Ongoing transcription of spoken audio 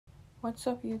What's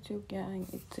up, YouTube gang?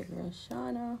 It's your girl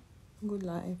Shana, Good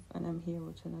Life, and I'm here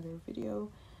with another video.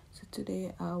 So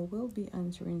today I will be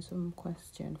answering some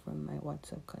questions from my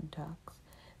WhatsApp contacts.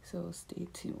 So stay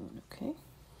tuned, okay?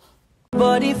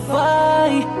 But if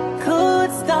I could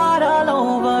start all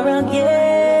over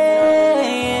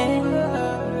again,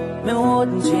 me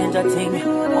wouldn't change a thing,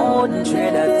 wouldn't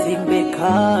trade a thing,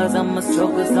 because I'm a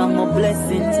struggle, some more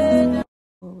blessings.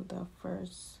 So the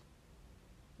first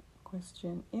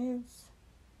question is,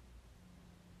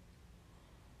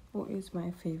 who is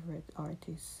my favorite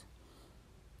artist?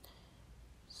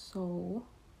 So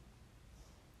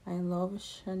I love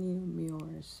Shani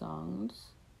Muir's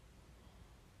songs.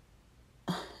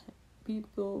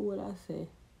 People would I say,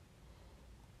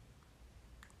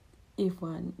 if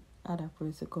one other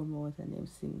person come out and them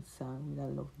sing song, I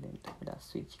love them too. I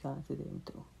switch on to them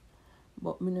too.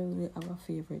 But me not really have a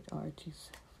favorite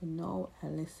artist. For now, I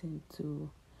listen to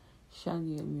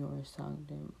Shani Muir song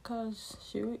them because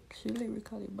she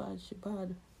lyrically bad. She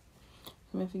bad.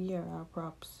 So I have to give her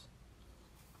props.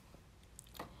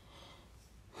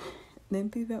 Them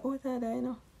people out there, you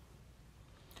know.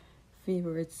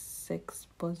 Favorite sex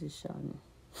position.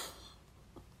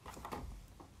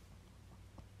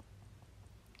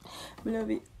 Me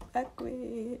love it back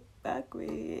way.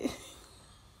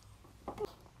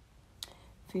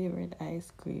 Favorite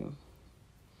ice cream.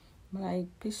 I like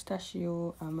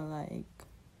pistachio and I like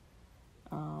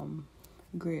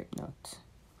grape nut.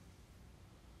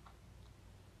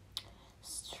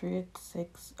 Straight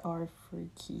sex or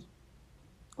freaky?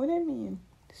 What do you mean?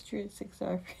 Straight sex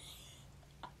or freaky?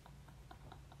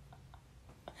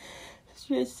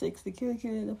 Straight sex, the kill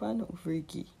the pan, no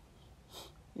freaky.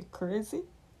 You crazy?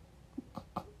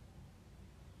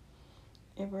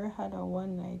 Ever had a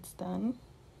one night stand?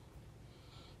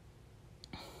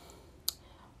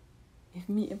 If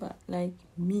me ever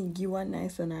me give one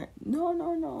night stand or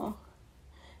no.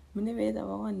 Me never had a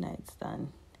one night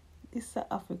stand. This is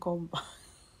African back.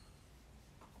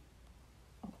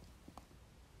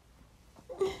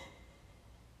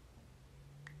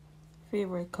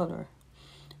 Favorite color.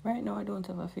 Right now I don't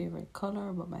have a favorite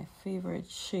color, but my favorite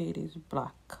shade is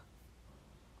black.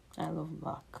 I love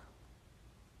black.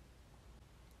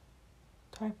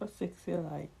 Type of sex you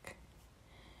like?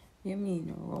 You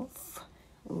mean rough?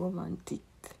 Romantic?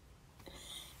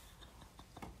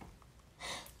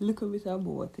 Look a bit of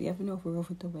both. You have to know for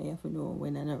rough it up and you have to know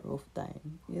when in a rough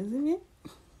time. You see me?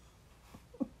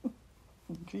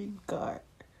 Dream car.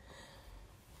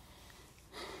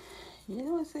 You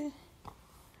know what I say?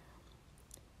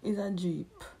 It's a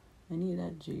Jeep. I need a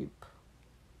Jeep.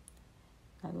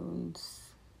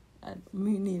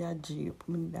 Me need a Jeep.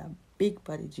 Me need a big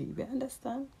body Jeep. You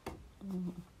understand?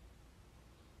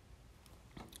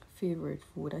 Favorite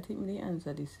food. I think me dey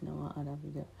answer this in our other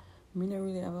video. Me don't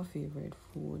really have a favorite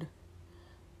food.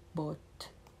 But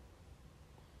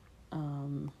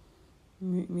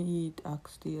me eat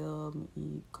oxtail, me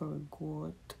eat curry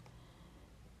goat,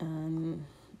 and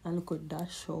I look at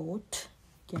dash out.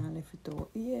 Can't left it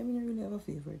out. Yeah, me don't really have a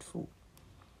favorite food.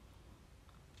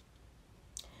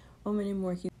 How many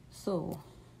more kids? So,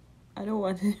 I don't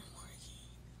want any more kids.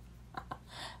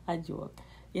 I joke.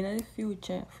 In the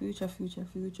future,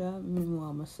 me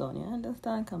want my son. You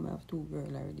understand? Because I have 2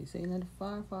 girls already. So, in the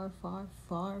far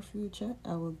future,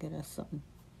 I will get a son.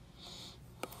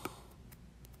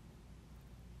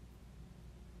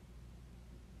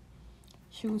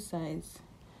 Shoe size.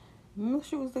 My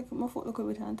shoes, my foot look a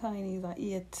bit tiny. Is a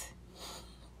 8.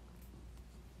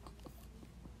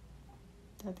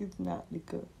 That is not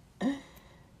little.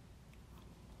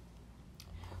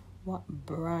 What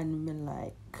brand me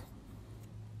like?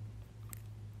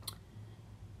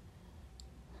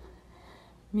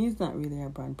 Me is not really a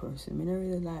brand person. Me don't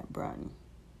really like brand.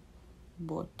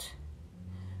 But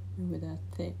me would have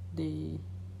take the,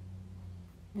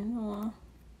 me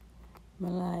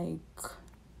like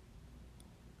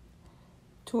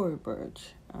Tory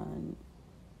Burch. And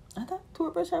I thought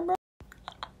Tory Burch are brand.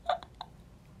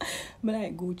 Me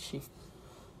like Gucci.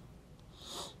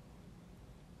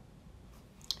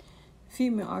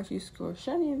 Female artist crush.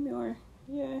 Shani Muir.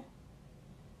 Yeah.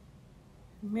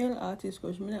 Male artist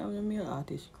crush. Me not have a male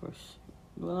artist crush.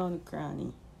 Go on the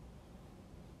cranny.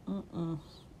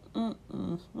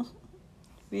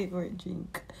 Favorite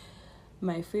drink.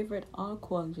 My favorite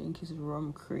alcohol drink is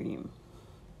rum cream.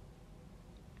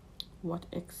 What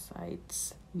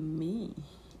excites me?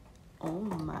 Oh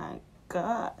my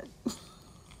God.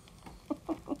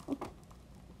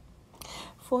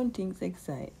 Fun things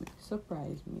excite me.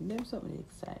 Surprise me. Them something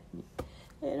excite me.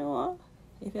 You know what?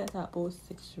 If you talk about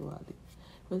sexuality,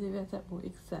 But if I talk about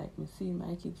excitement, seeing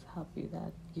my kids happy,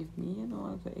 that give me,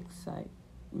 the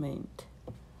excitement.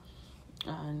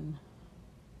 And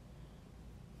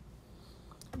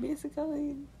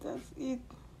basically, that's it.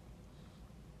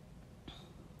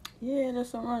 Yeah, there's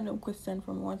some random question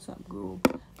from WhatsApp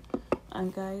group.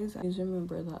 And guys, please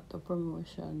remember that the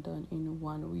promotion done in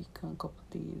 1 week and couple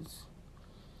days.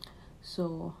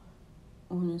 So,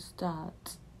 I'm gonna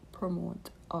start promote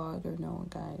order now,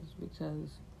 guys,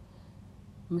 because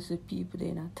I see people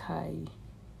in a tie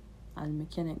and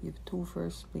I cannot give 2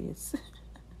 first place.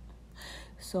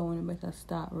 So I better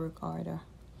start work order.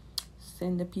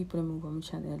 Send the people to move on my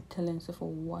channel. Tell them to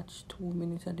watch 2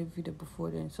 minutes of the video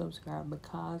before they subscribe,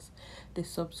 because they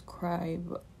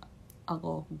subscribe I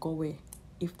go away.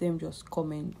 If them just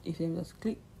comment, if them just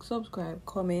click subscribe,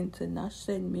 comment, and Nash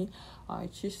send me, or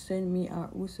Chish send me, or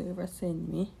whosoever send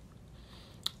me,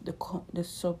 the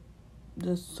sub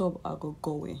I go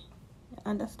away.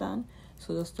 Understand?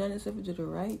 So just tell yourself to do the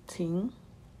right thing.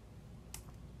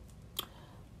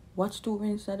 Watch 2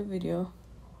 minutes of the video,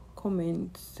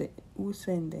 comment, say who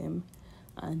send them,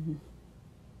 and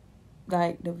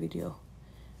like the video.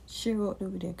 Share out the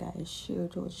video, guys. Share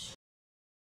it out.